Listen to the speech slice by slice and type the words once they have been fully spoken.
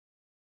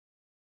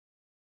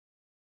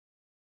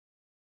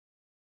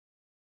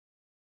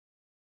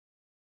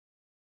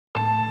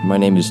My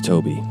name is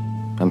Toby.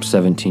 I'm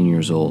 17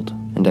 years old,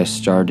 and I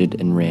started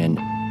and ran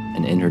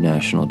an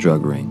international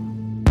drug ring.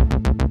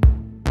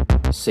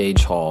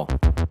 Sage Hall.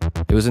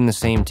 It was in the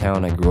same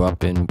town I grew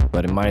up in,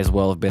 but it might as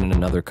well have been in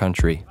another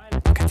country.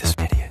 Look at this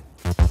idiot.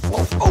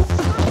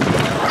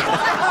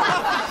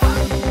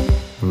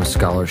 I'm a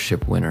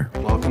scholarship winner.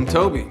 Welcome,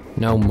 Toby.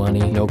 No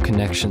money, no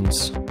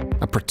connections.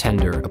 A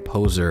pretender, a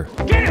poser.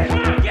 Get it!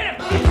 Come on, get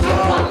it!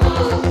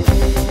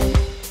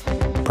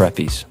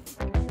 Preppies.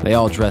 They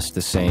all dressed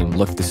the same,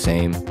 looked the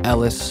same.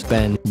 Ellis,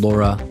 Ben,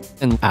 Laura,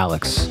 and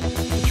Alex.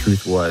 The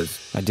truth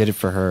was, I did it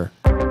for her.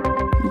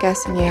 I'm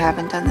guessing you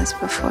haven't done this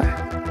before.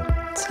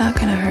 It's not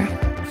gonna hurt.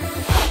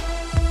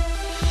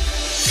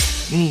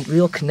 You need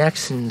real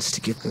connections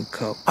to get good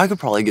coke. I could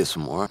probably get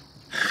some more.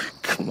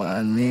 Come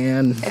on,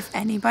 man. If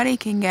anybody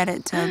can get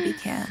it, Toby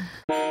can.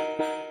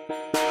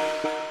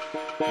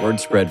 Word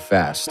spread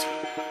fast,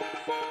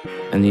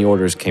 and the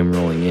orders came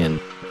rolling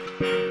in.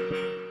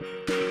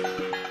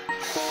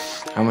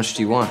 How much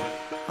do you want?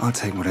 I'll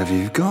take whatever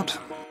you've got.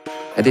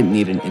 I didn't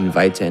need an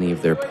invite to any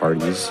of their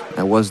parties.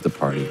 I was the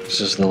party.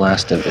 This is the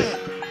last of it.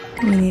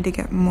 We need to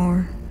get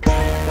more.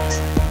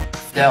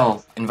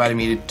 Dell invited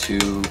me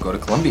to go to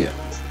Colombia.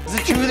 Is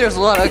it true there's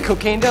a lot of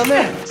cocaine down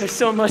there? There's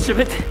so much of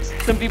it.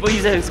 Some people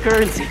use it as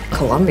currency.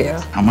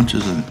 Colombia? How much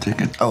is a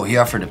ticket? Oh, he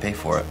offered to pay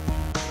for it.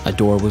 A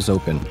door was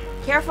open.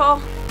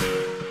 Careful.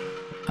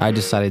 I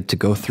decided to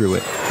go through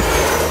it.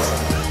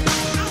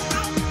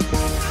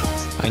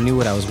 I knew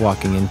what I was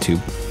walking into,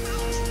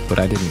 but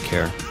I didn't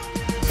care.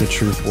 The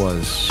truth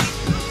was,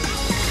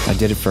 I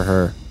did it for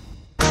her.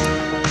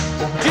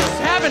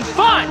 Just having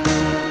fun!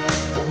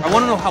 I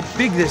want to know how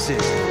big this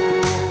is.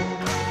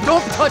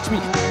 Don't touch me!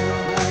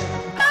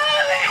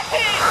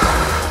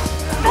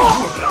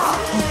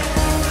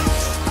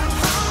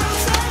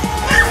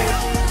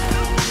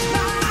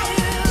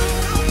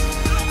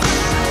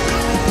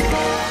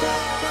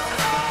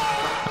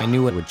 I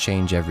knew it would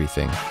change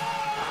everything.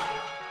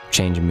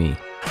 Change me.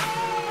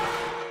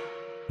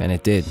 And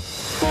it did.